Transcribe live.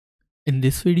In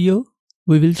this video,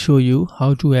 we will show you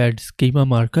how to add schema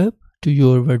markup to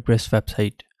your WordPress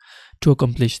website. To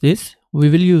accomplish this, we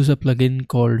will use a plugin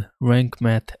called Rank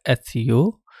Math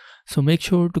SEO. So make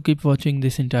sure to keep watching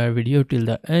this entire video till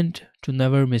the end to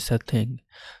never miss a thing.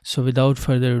 So without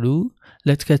further ado,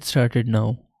 let's get started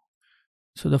now.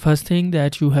 So the first thing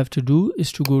that you have to do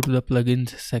is to go to the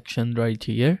plugins section right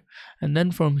here, and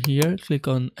then from here click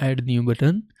on add new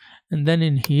button, and then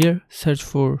in here search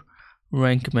for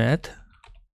Rank Math.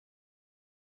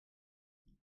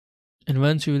 And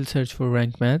once you will search for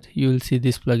Rank Math, you will see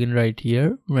this plugin right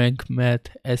here, Rank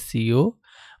Math SEO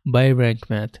by Rank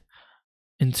Math.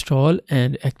 Install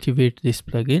and activate this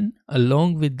plugin.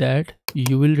 Along with that,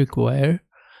 you will require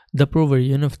the pro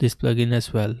version of this plugin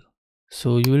as well.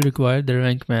 So you will require the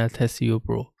Rank Math SEO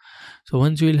Pro. So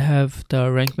once you will have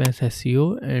the Rank Math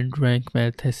SEO and Rank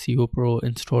Math SEO Pro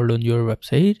installed on your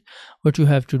website, what you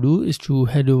have to do is to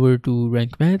head over to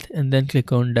Rank Math and then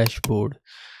click on Dashboard.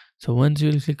 So once you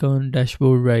will click on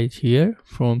Dashboard right here,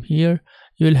 from here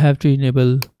you will have to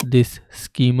enable this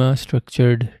schema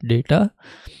structured data.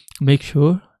 Make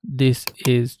sure this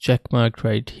is checkmarked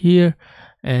right here,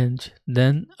 and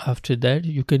then after that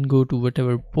you can go to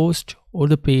whatever post or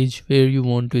the page where you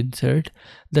want to insert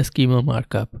the schema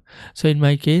markup. So in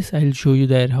my case, I'll show you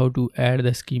that how to add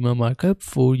the schema markup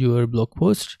for your blog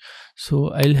post.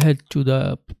 So I'll head to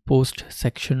the post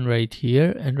section right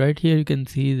here, and right here you can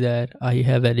see that I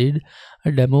have added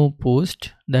a demo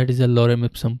post, that is a lorem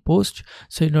ipsum post.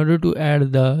 So in order to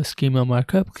add the schema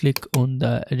markup, click on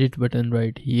the edit button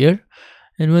right here.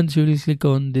 And once you will click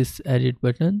on this edit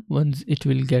button, once it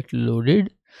will get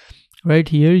loaded, right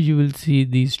here you will see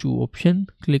these two options.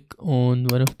 Click on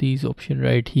one of these options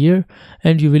right here,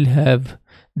 and you will have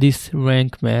this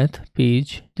Rank Math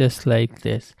page just like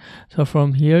this. So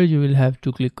from here you will have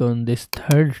to click on this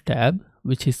third tab,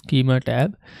 which is schema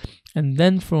tab, and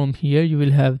then from here you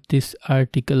will have this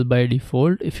article by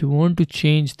default. If you want to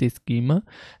change this schema,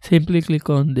 simply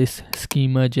click on this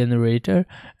schema generator,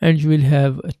 and you will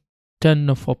have a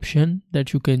ton of option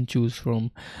that you can choose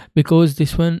from. Because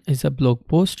this one is a blog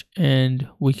post and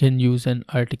we can use an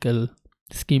article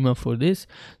schema for this,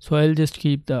 so I'll just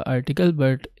keep the article.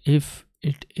 But if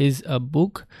it is a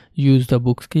book, use the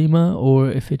book schema,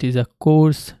 or if it is a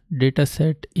course,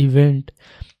 dataset, event,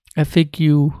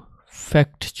 FAQ,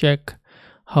 fact check,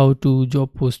 how to,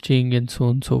 job posting, and so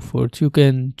on and so forth, you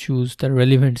can choose the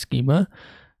relevant schema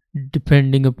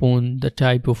depending upon the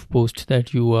type of post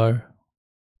that you are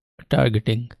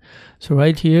targeting. So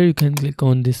right here you can click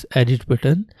on this edit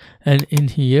button, and in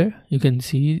here you can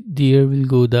see there will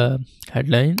go the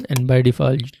headline, and by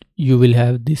default you will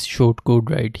have this short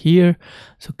code right here.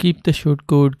 So keep the short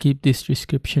code, keep this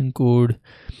description code,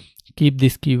 keep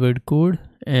this keyword code,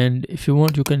 and if you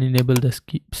want you can enable the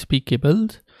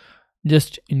speakables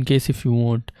just in case if you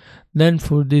want. Then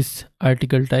for this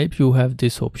article type you have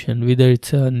this option, whether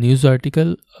it's a news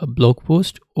article, a blog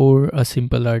post, or a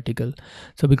simple article.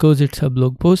 So because it's a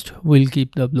blog post, we'll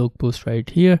keep the blog post right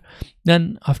here.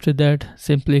 Then after that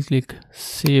simply click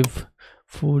save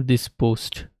for this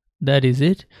post. That is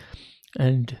it,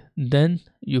 and then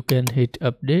you can hit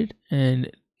update,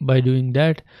 and by doing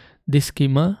that this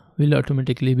schema will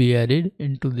automatically be added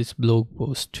into this blog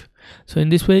post. So in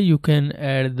this way you can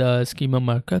add the schema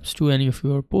markups to any of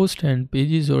your posts and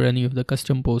pages or any of the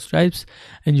custom post types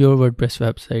in your WordPress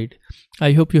website.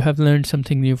 I hope you have learned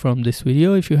something new from this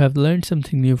video. If you have learned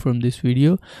something new from this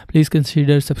video, please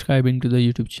consider subscribing to the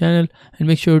YouTube channel and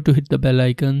make sure to hit the bell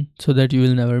icon so that you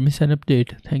will never miss an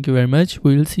update. Thank you very much.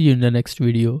 We will see you in the next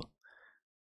video.